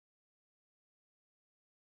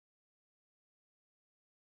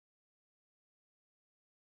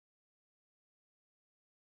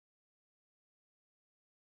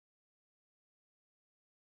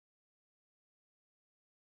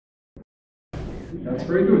That's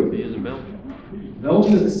very good. He is in Belgium.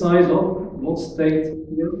 Belgium is the size of what state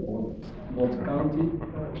here or what county?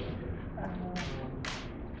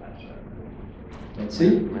 Let's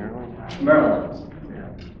see. Maryland.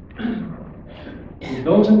 The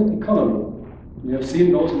Belgian economy. You have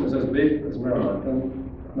seen Belgium is as big as Maryland. And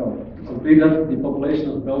no, to complete that, the population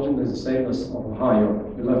of Belgium is the same as of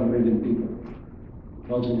Ohio, 11 million people.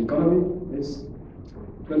 Belgian economy is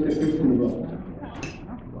 25th in the world.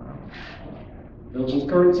 Belgian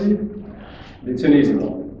currency, it's an easy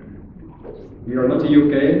one. We are not the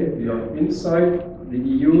UK, we are inside the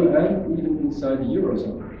EU and even inside the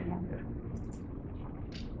Eurozone.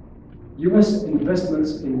 US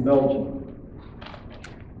investments in Belgium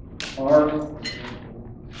are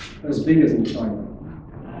as big as in China.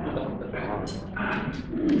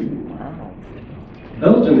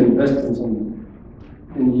 Belgian investments in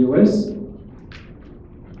the US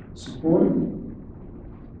support,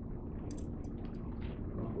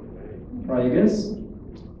 try a guess,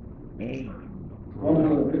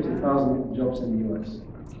 150,000 jobs in the US.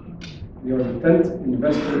 We are the 10th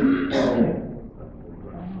investor in the world.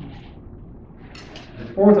 The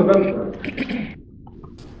port of Antwerp.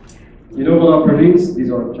 You know what are pralines?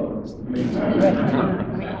 These are chocolates.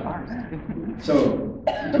 So,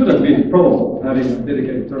 it could have been probable having a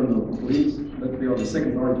dedicated terminal for pralines, but we are the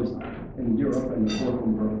second largest in Europe and the fourth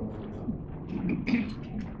in the world.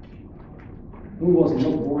 Who was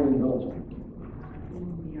not born in Belgium?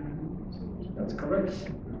 That's correct.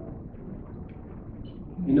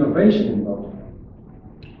 Innovation in Belgium.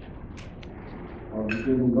 Are we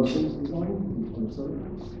building Brussels design?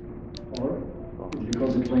 Or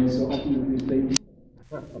because it rains so often in these days?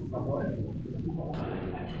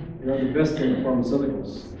 We are the best in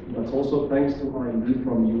pharmaceuticals. That's also thanks to R&D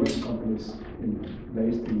from US companies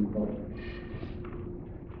based in Belgium.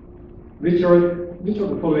 Which of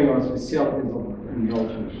the following are specialities in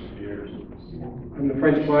Belgium? And the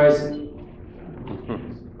French fries,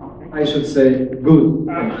 I should say, good.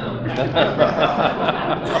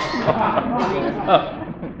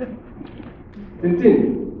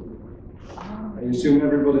 Tintin. I assume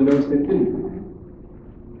everybody knows Tintin.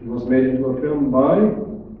 It was made into a film by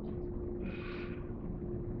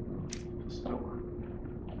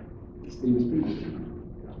Steven Spielberg.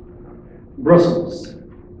 Brussels.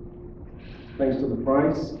 Thanks to the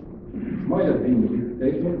price, it might have been the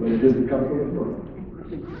dictator, but it is the capital of Europe.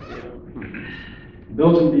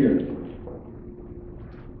 Belgian beer.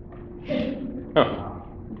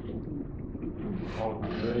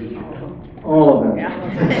 All of them.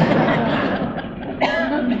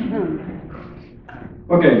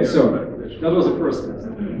 Okay, so that was the first test.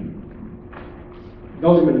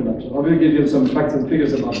 Belgium in a nutshell. I will give you some facts and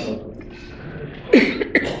figures about Belgium.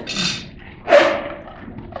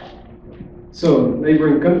 So,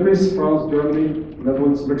 neighboring countries, France, Germany,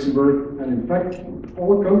 Netherlands, Luxembourg, and in fact,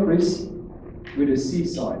 all countries with a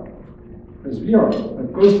seaside. As we are a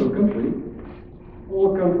coastal country,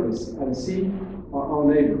 all countries at the sea are our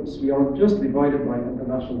neighbors. We are just divided by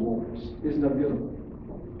international waters. Isn't that beautiful?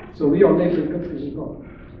 So we are neighboring countries as well.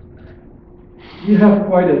 We have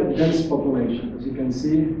quite a dense population. As you can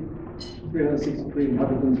see, 363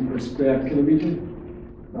 inhabitants per square kilometer.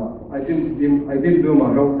 Now, I didn't do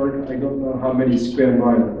my homework. I don't know how many square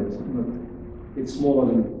miles it is, but it's smaller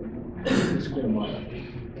than 50 square miles.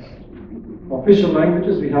 Official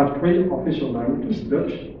languages, we have 3 official languages.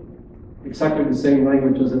 Dutch, exactly the same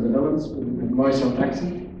language as in the Netherlands, but with a nicer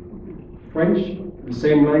accent. French, the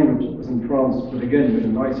same language as in France, but again with a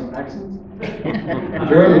nicer accent.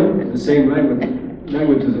 German, the same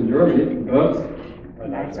language as in Germany, but a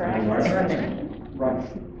nicer accent. Right.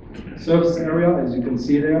 Surface area, as you can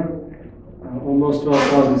see there, almost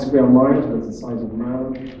 12,000 square miles. That's the size of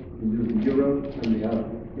Maryland. We use the euro, and we have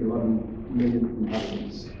 11 million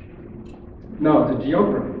inhabitants. Now, the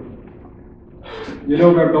geography. You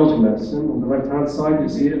know where Belgium is. On the left-hand side, you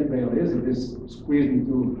see it. There it is. It is squeezed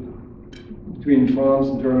between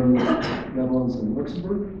France, Germany, Netherlands, and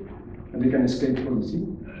Luxembourg, and we can escape from the sea.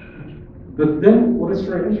 But then, what is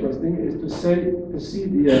very interesting is to see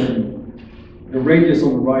the radius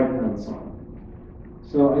on the right-hand side.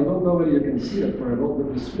 So I don't know whether you can see it very well,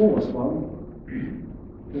 but the smallest one,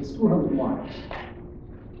 it's 200 miles.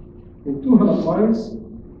 In 200 miles,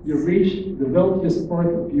 you reach the wealthiest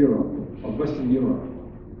part of Europe, of Western Europe.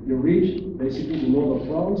 You reach basically the north of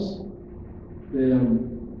France,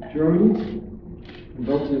 Germany, the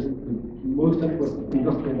wealthiest, the most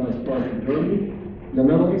industrialized part of Germany, the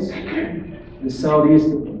Netherlands, the southeast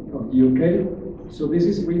of the UK. So this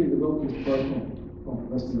is really the wealthiest part of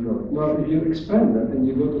Western Europe. Now, if you expand that and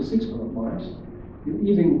you go to 600 miles, you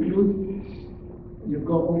even include you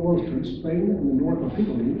go almost to Spain and the north of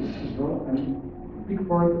Italy as well, and a big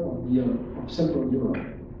part of Central Europe.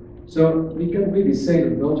 So we can really say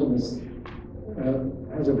that Belgium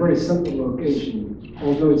has a very central location.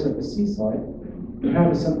 Although it's at the seaside, we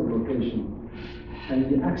have a central location. And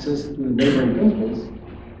the access to the neighboring countries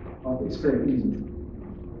is very easy.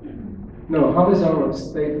 Now, how is our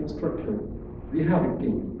state structured? We have a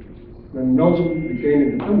king. When Belgium became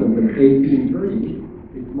independent in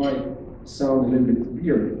 1830, it might sound a little bit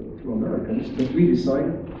weird to Americans, but we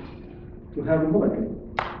decided to have a monarchy.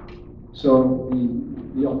 So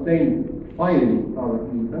we obtained finally our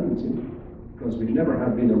independence, because we never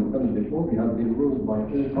had been independent before. We had been ruled by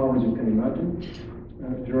all powers you can imagine.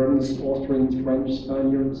 Germans, Austrians, French,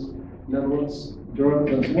 Spaniards, Netherlands, Germans,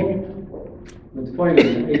 and so on. But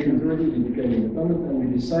finally, in 1830, we became independent and we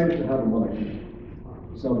decided to have a monarchy.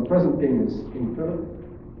 So the present king is King Philip,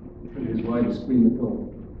 and his wife is Queen Mathilde.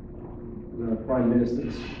 The Prime Minister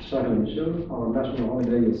is Charles Michel. Our national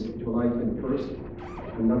holiday is July 21st,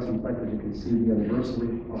 and that's in fact, as you can see, the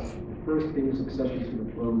anniversary of the first king's succession to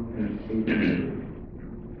the throne in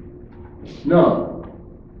 1830. Now,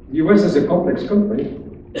 the US is a complex country.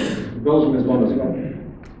 Belgium is one as well.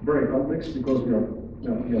 Very complex because we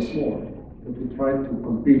are smaller, but we try to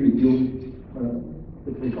compete with you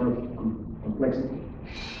with regard to complexity.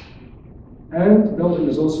 And Belgium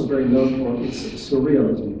is also very known for its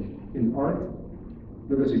surrealism in art,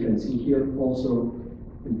 but as you can see here, also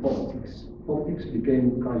in politics. Politics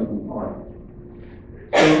became kind of an art.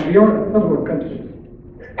 So we are a federal country,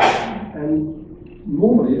 and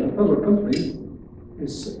normally a federal country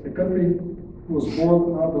is a country who was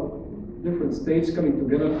born out of different states coming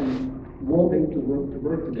together and wanting to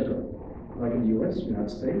work together. Like in the US, you have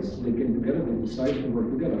states, they came together, they decided to work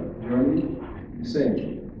together. Germany, the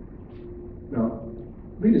same. Now,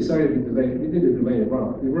 we decided we did it the way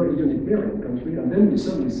around. We were a Unitarian country, and then we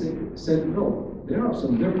suddenly said, no, there are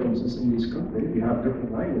some differences in this country. We have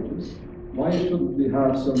different languages. Why shouldn't we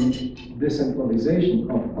have some decentralization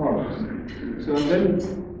of powers? So then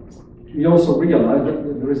we also realized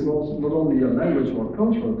that there is not only a language or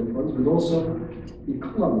cultural difference, but also the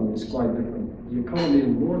economy is quite different. The economy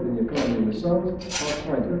in the north and the economy in the south are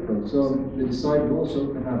quite different. So they decided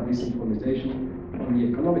also to have decentralization on the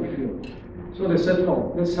economic field. So they said,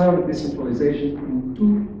 no, let's have a decentralization in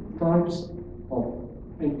two types of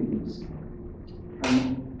entities.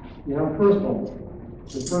 And we have first one.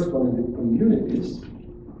 The first one is the communities,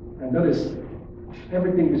 and that is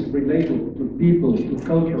everything is related to people, to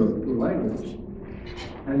culture, to language.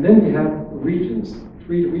 And then we have regions,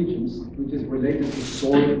 3 regions, which is related to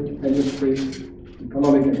soil, industry,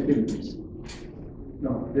 economic activities.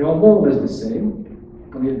 Now, they are more or less the same.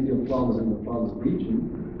 Community of Flanders and the Flanders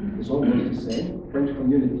region is almost the same. French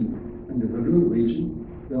community and the Walloon region,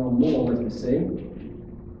 they are more or less the same.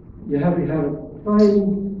 We have a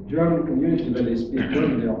tiny German community where they speak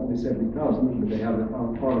German. They are only 70,000, but they have their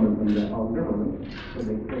own parliament and their own government, so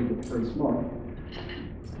they played it very smart.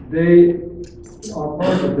 They are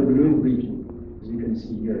part of the Walloon region, as you can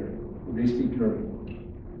see here. They speak German.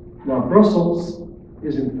 Now, Brussels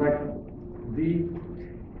is in fact the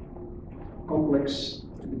complex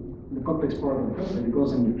part of the country,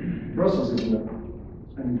 because Brussels is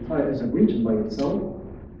a region by itself,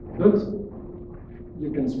 but you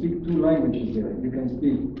can speak 2 languages here. You can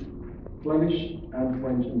speak Flemish and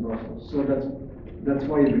French in Brussels. So that's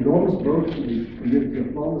why it belongs both to the community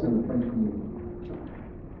of Flanders and the French community.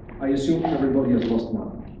 I assume everybody has lost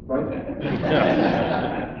now, right?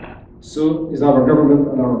 So is our government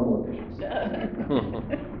and our politicians.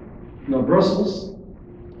 Now Brussels,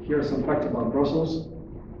 here are some facts about Brussels.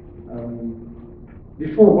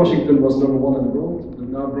 Before Washington was number 1 in the world, but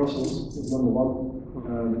now Brussels is number 1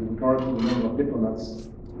 with regard to the number of diplomats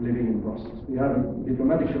living in Brussels. We have a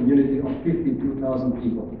diplomatic community of 52,000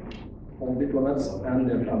 people, all diplomats and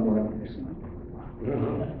their family members.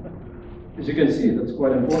 As you can see, that's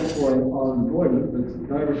quite important for our employment, but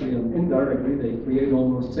directly and indirectly, they create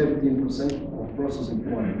almost 17% of Brussels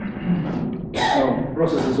employment. Now,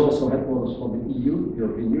 Brussels is also headquarters for the EU,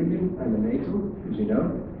 European Union, and the NATO, as you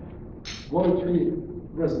know. 1 in 3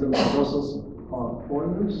 residents of Brussels are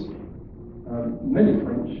foreigners, many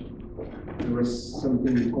French. There is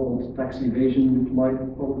something called tax evasion, which might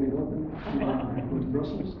probably happen to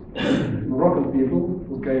Brussels. Moroccan people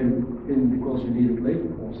who came in because we needed labor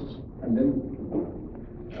forces, and then,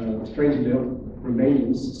 strangely enough,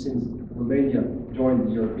 Romanians, since Romania joined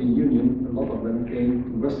the European Union, a lot of them came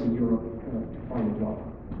to Western Europe to find a job.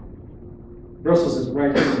 Brussels is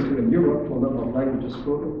ranked number 2 in Europe for number of languages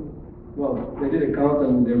spoken. Well, they did a count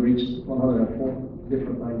and they reached 104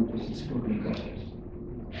 different languages spoken in Brussels.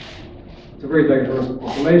 It's a very diverse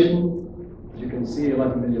population. As you can see,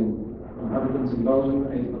 11 million inhabitants in Belgium,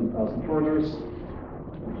 800,000 foreigners.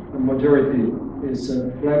 The majority is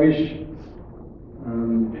Flemish.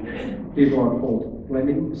 People are called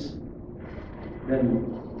Flemings. Then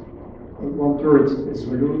 1/3 is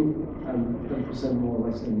Walloon, and 10% more or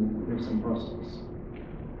less lives in Brussels.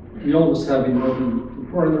 We always have been open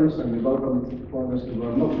to foreigners, and we welcome foreigners who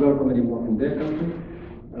are not welcome anymore in their country.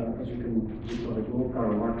 As you can see, like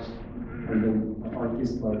Karl Marx, and then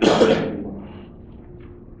artists like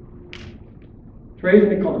trade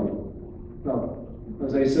and economy. Now,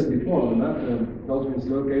 as I said before on the map, Belgium is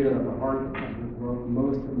located at the heart of the world's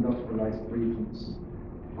most industrialized regions.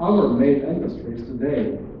 Our main industries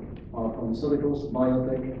today are pharmaceuticals,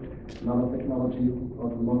 biotech, nanotechnology,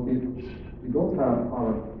 automotive. We don't have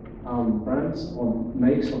our brands or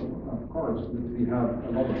makes of cars, but we have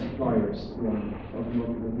a lot of suppliers to our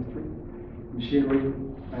automotive industry, machinery,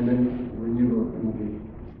 and then renewable energy.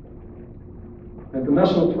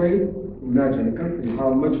 International trade, imagine a country how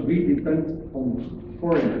much we depend on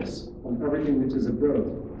foreigners, on everything which is abroad.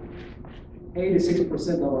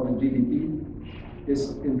 86% of our GDP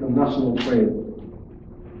is international trade.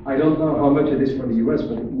 I don't know how much it is for the US,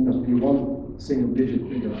 but it must be one single-digit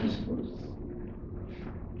figure, I suppose.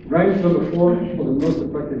 Ranked number 4 for the most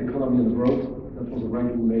attractive economy in the world. That was a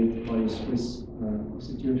ranking made by a Swiss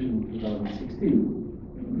institution in 2016.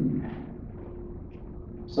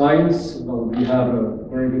 Science, well, we have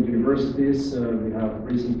very good universities. We have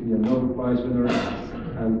recently a Nobel Prize winner.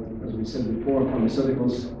 And as we said before,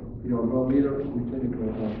 pharmaceuticals, we are a world leader in clinical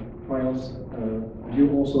trials, due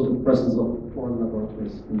also to the presence of foreign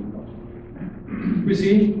laboratories in the country. We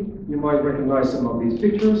see, you might recognize some of these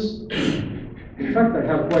pictures. In fact, I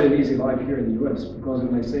have quite an easy life here in the US, because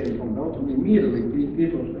when I say from Belgium, immediately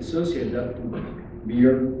people associate that to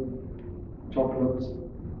beer, chocolate,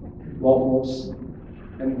 waffles,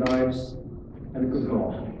 and knives, and it could go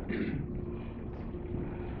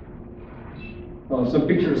on. Some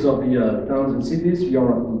pictures of the towns and cities. We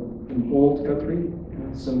are an old country.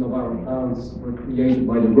 Some of our towns were created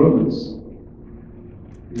by the Romans.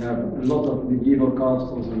 We have a lot of medieval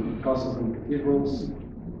castles and cathedrals.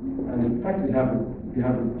 And in fact, we have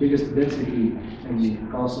the biggest density in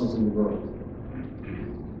castles in the world.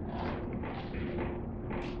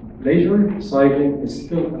 Leisure, cycling is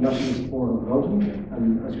still a national sport of Belgium,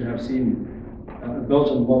 and as you have seen,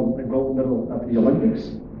 Belgium won a gold medal at the Olympics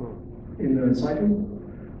in cycling.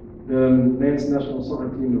 The men's national soccer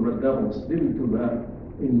team, the Red Devils, didn't do that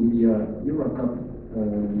in the Euro Cup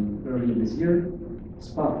earlier this year.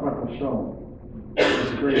 Spa-Francorchamps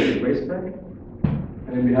is a very big racetrack.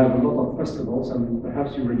 And then we have a lot of festivals, and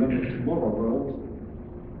perhaps you remember Tomorrow World,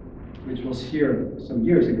 which was here some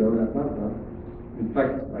years ago in Atlanta. In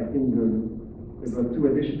fact, I think there were 2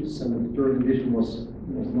 editions, and the 3rd edition was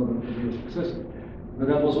not a real success. But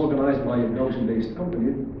that was organized by a Belgian-based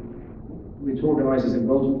company, which organizes in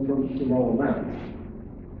Belgium from Tomorrowland.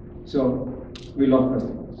 So we love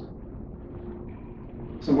festivals.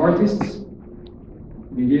 Some artists,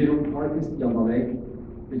 medieval artist Jan van Eyck,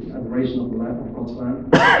 with adoration of the land, of God's land.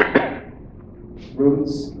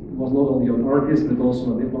 Rubens was not only an artist, but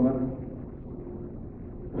also a diplomat.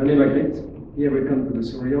 René Magritte, here we come to the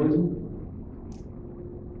surrealism.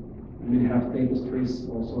 We have tapestries,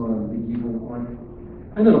 also medieval art.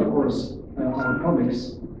 And then, of course, our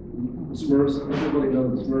comics, the Smurfs. Everybody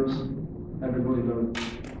knows the Smurfs. Everybody knows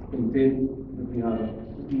Tintin, but we have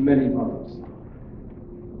many others.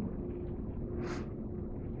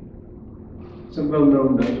 Some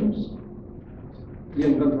well-known Belgians. The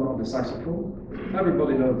inventor of the saxophone.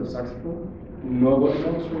 Everybody knows the saxophone. Nobody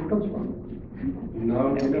knows where it comes from.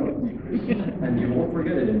 Now we know it. And you won't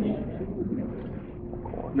forget it anymore.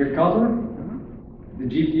 Mercator, the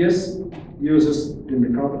GPS uses the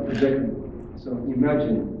Mercator projector. So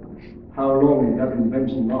imagine how long that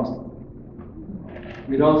invention lasted.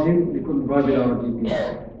 Without him, we couldn't drive without a GPS.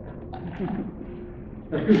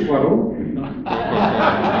 Hercule Poirot.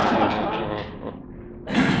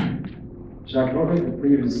 Jacques Rotary, the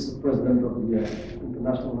previous president of the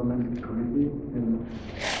International Olympic Committee. And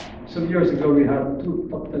some years ago, we had 2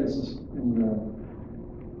 top tennists in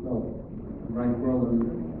ranked world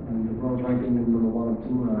and the world ranking in number 1 and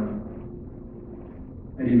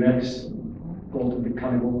 2. Eddie Merckx, called the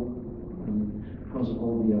cannibal, because of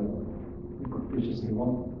all the competitions he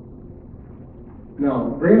won.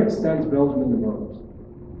 Now, where stands Belgium in the world?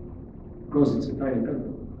 Because it's a tiny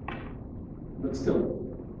country, but still.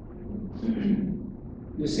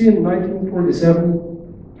 You see, in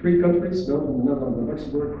 1947, 3 countries, Belgium, the Netherlands, and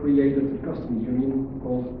Luxembourg, created a customs union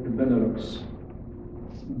called the Benelux.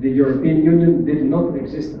 the European Union did not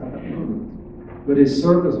exist at that moment, but it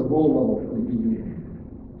served as a role model for the EU.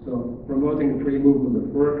 So promoting free movement of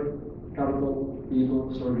work, capital,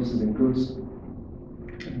 people, services and goods,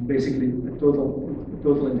 and basically a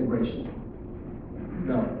total integration.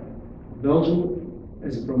 Now, Belgium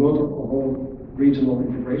is a promoter of all regional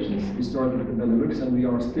integrations. We started with the Benelux and we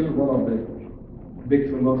are still one of the big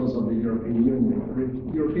promoters of the European Union.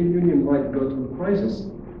 The European Union might go through a crisis,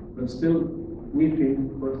 but still we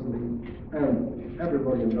think personally, and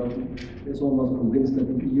everybody in Belgium is almost convinced that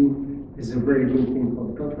the EU is a very good thing for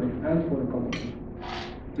the country and for the continent.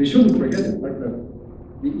 We shouldn't forget it, like that.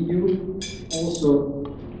 The EU also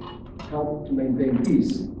helped to maintain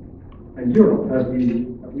peace. And Europe has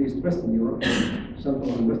been, at least Western Europe,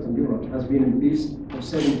 Central and Western Europe, has been in peace for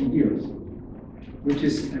 70 years, which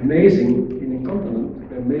is amazing in a continent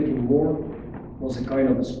where making war was a kind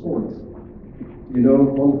of a sport. You know,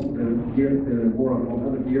 the war of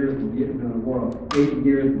 100 years, the war of 80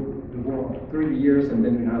 years, the war of 30 years, and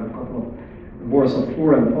then we have a couple of wars of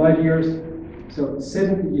 4 and 5 years. So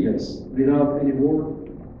 70 years without any war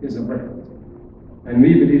is a record. And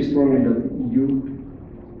we believe strongly that the EU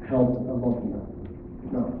helped a lot in that.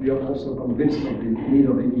 Now, we are also convinced of the need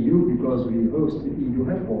of the EU because we host the EU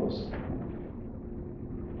headquarters.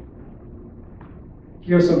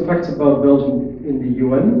 Here are some facts about Belgium in the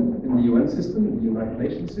UN system, in the United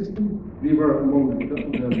Nations system. We were among the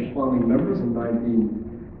founding members in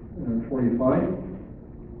 1945.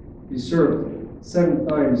 We served 7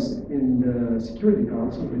 times in the Security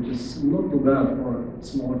Council, which is not too bad for a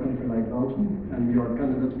smaller country like Belgium, and we are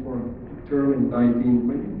candidate for a term in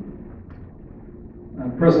 1920.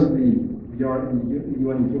 Presently, we are in the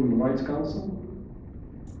UN Human Rights Council,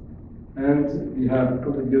 and we have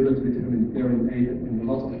contributed with humanitarian aid in a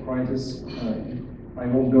lot of crises. I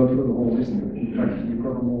won't go through the whole list. In fact, you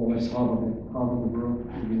cover more or less half of the world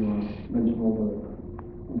if you mention all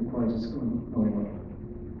the crises going on.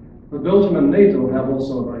 But Belgium and NATO have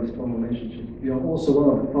also a very strong relationship. We are also one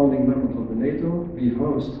of the founding members of the NATO. We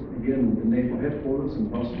host, again, the NATO headquarters in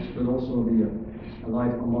Brussels, but also the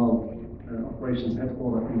Allied Command Operations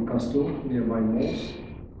Headquarters in Consul, nearby Mons.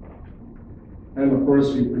 And of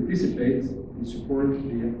course, we participate and support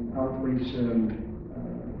the outreach, the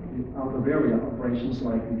out-of-area operations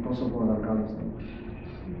like in Kosovo and Afghanistan.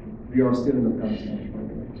 We are still in Afghanistan, by the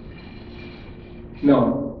way.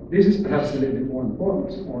 Now, this is perhaps a little bit more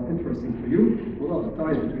important or interesting for you. What are the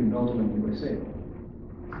ties between Belgium and the USA?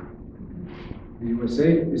 The USA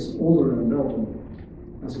is older than Belgium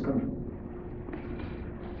as a country.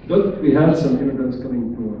 But we had some immigrants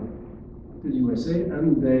coming to the USA,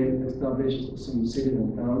 and they established some cities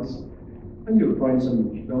and towns. And you'll find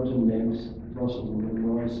some Belgian names. Brussels and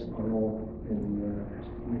Royce are all in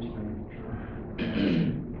Michigan.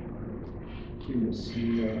 Here you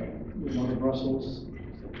see another Brussels.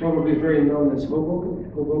 Probably very known as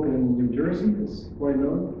Hoboken. Hoboken in New Jersey is quite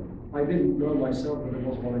known. I didn't know myself, but it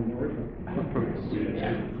was one in Georgia.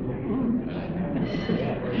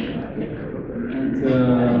 And,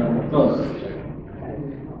 well,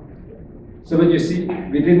 so but you see,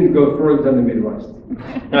 we didn't go further than the Midwest.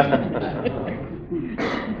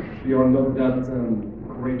 We are not that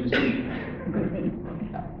courageous people.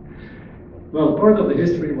 Well, part of the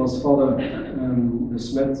history was Father de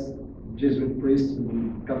Smet, Jesuit priest.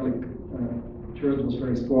 The Catholic Church was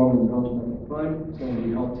very strong in Belgium at the time, so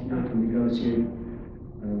we helped here to negotiate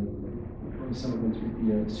for the settlements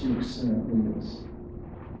with the Sioux Indians.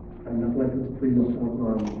 And that led to the freedom of Fort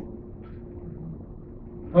Army.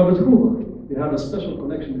 Herbert Hoover, we had a special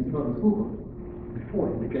connection with Herbert Hoover before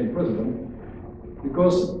he became president,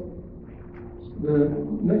 because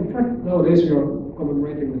in fact nowadays we are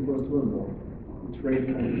commemorating the First World War, which raged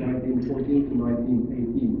from 1914 to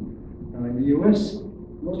 1918. Now in the US,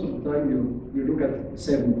 most of the time you look at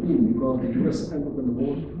 17 because the US entered in the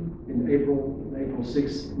war in April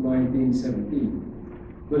 6, 1917.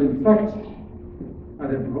 But in fact,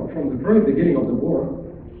 from the very beginning of the war,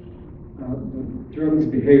 the Germans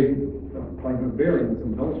behaved like barbarians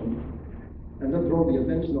in Belgium, and that drew the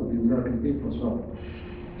attention of the American people as well.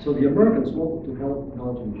 So the Americans wanted to help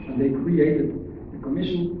Belgium, and they created a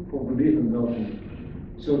commission for relief in Belgium.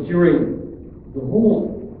 So during the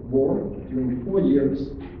whole war, during 4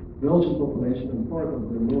 years, Belgian population and part of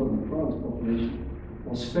the northern France population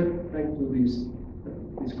was fed thanks to these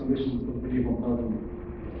commissions for relief of Belgium.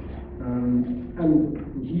 And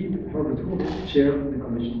Herbert Hoover, chaired the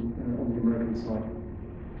commission on the American side.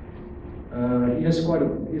 He is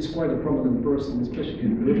quite a prominent person, especially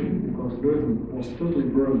in Leuven, because Leuven was totally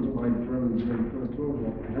burned by the Germans during the First World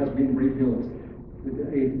War and has been rebuilt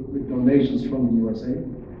with donations from the USA.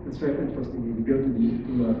 It's very interesting. If you go to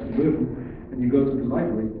Leuven and you go to the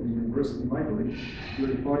library, the university library, you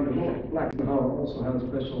will find a lot of flags. Now also has a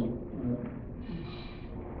special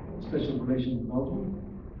relation with Belgium.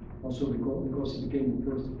 Also because he became the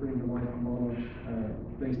first spring light commander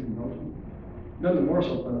based in Belgium. Then the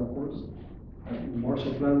Marshall Plan, of course. The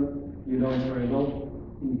Marshall Plan, you know it very well.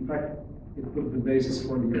 In fact, it put the basis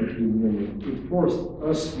for the European Union. It forced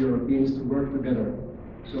us Europeans to work together.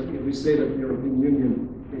 So if we say that the European Union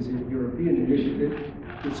is a European initiative,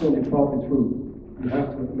 it's only partly true. You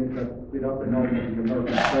have to admit that without the help of the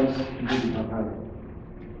American friends, we wouldn't have had it.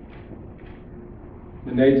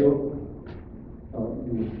 The NATO,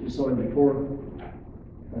 you saw it before,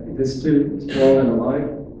 it is still strong and alive.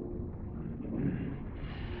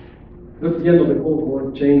 But the end of the Cold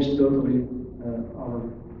War changed totally our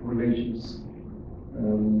relations.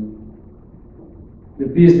 The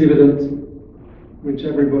peace dividend, which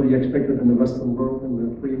everybody expected in the Western world and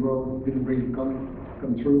the free world, didn't really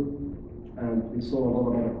come true. And we saw a lot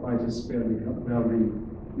of other crises where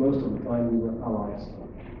most of the time we were allies.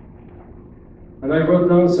 And I wrote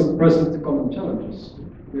down some present common challenges.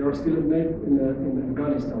 We are still in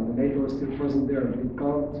Afghanistan. The NATO is still present there.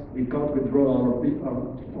 We can't withdraw our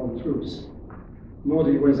troops. Nor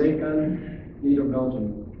the USA can, neither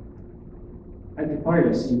Belgium.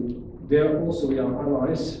 Anti-piracy, there also we are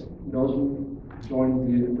allies. Belgium joined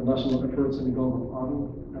the international efforts in the Gulf of Aden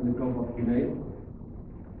and the Gulf of Guinea.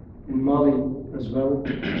 In Mali as well.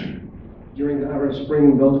 During the Arab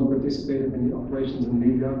Spring, Belgium participated in the operations in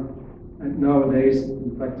Libya. And nowadays,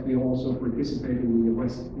 in fact, we are also participating in the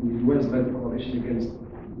US-led coalition against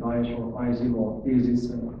Daesh or ISIL or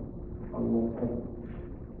ISIS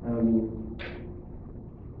and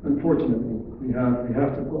unfortunately, we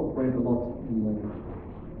have to cooperate a lot in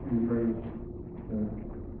very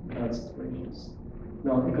bad situations.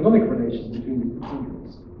 Now, economic relations between the two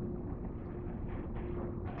countries.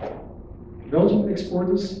 Belgian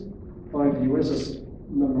exporters find the US as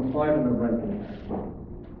number 5 in the ranking.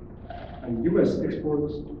 And US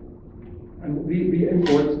exporters, and we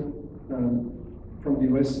import from the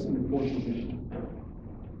US in the 4th position.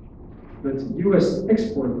 But US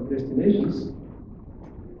export destinations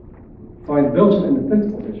find Belgium in the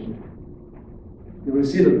 10th position. You will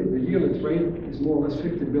see that the yearly trade is more or less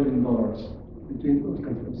 $50 billion between both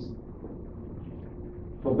countries.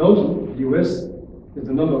 For Belgium, the US is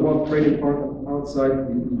the number 1 trading partner outside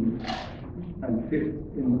the EU and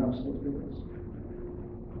 5th in absolute figures.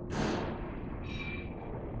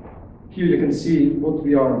 Here you can see what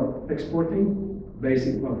we are exporting,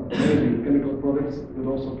 mainly chemical products, but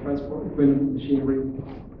also transport equipment, machinery,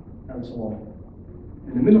 and so on.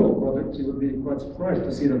 In the mineral products, you will be quite surprised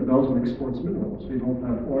to see that Belgium exports minerals. We don't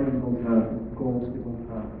have oil, we don't have gold, we don't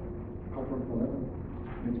have copper, whatever,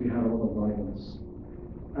 but we have a lot of diamonds.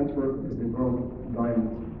 Antwerp is the world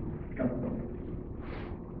diamond capital.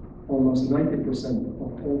 Almost 90%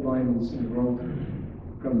 of all diamonds in the world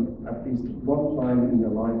come at least one time in their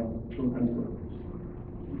life through Antwerp.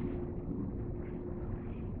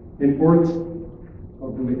 Import,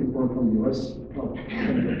 or do we import from the US?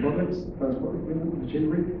 Chemical products, transport equipment,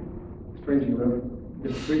 machinery. Strangely enough, the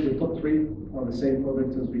top 3 are the same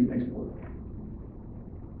products as we export.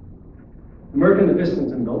 American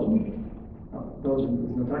investments in Belgium. Belgium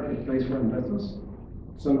is an attractive place for investors.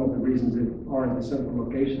 Some of the reasons are in the central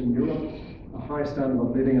location in Europe, a high standard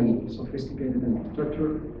of living and sophisticated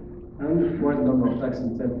infrastructure, and quite a number of tax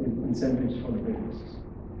incentives for the businesses.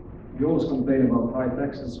 We always complain about high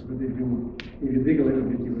taxes, but if you dig a little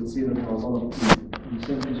bit, you will see that there are a lot of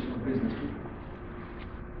incentives for business people.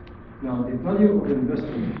 Now, the value of the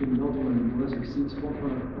investment between Belgium and the US exceeds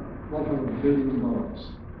 $100 billion.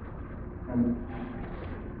 And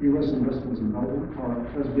US investments in Belgium are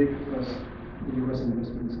as big as the US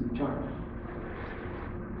investments in China.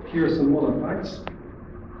 Here are some other facts.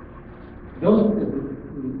 Belgium is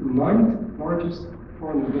the 9th largest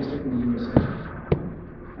foreign investor in the USA.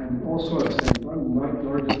 And also at the same time, the 9th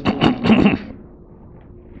largest foreign investor.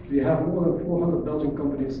 We have more than 400 Belgian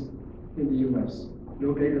companies in the US,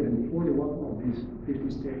 located in 41 of these 50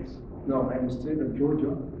 states. Now, I must say that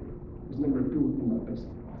Georgia is number 2 in that list,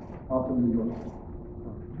 after New York.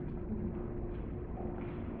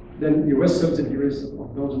 Then US subsidiaries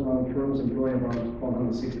of Belgian-owned firms employ about between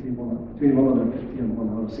 150 and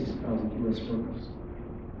 160,000 US workers.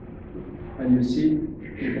 And you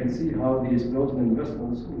can see how these Belgian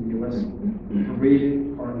investments in the US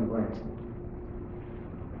really are in the right.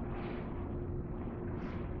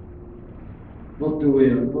 What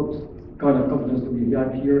kind of confidence do we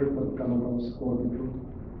have here? What kind of quality fruit?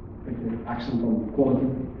 Accent on quality,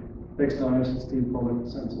 textiles, steel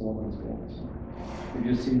products, and so on and so on. If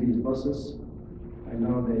you see these buses, I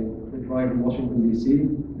know they drive in Washington, D.C.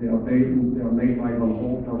 They are made by one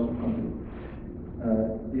whole Consul company.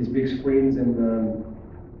 These big screens in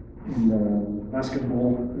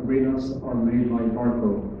basketball arenas are made by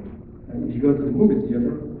Barco. And if you go to the movie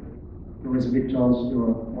theater, there is a big chance you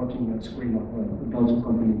are watching a screen of a Belgian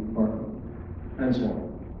company, Barco, and so on.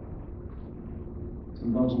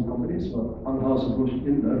 Some Belgian companies, well, Anheuser-Busch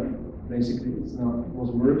InBev, basically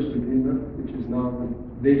was merged with InBev, which is now the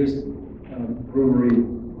biggest brewery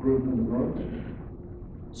group in the world.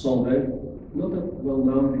 Solvay, not that well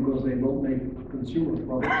known because they don't make consumer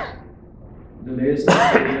products. DeBaets,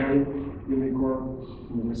 Unicorn,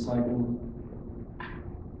 recycling.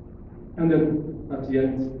 And then at the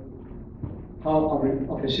end, how are we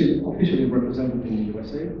officially represented in the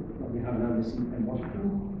USA? Well, we have an embassy in Washington.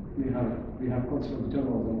 We have consuls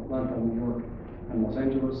general in Atlanta, New York, and Los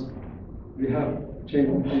Angeles. We have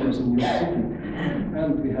Chamber of Commerce in New York City,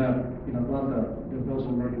 and we have in Atlanta the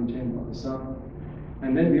Belgian American Chamber of the South.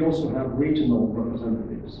 And then we also have regional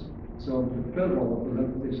representatives. So the federal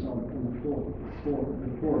representatives are on the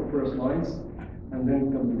four first lines, and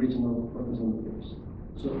then come the regional representatives.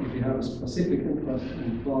 So if you have a specific interest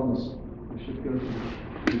in Flanders, you should go to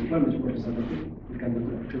the Flemish representative. You can do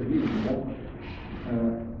that through regional.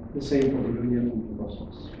 The same for the Union and for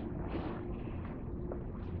Brussels.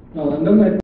 And then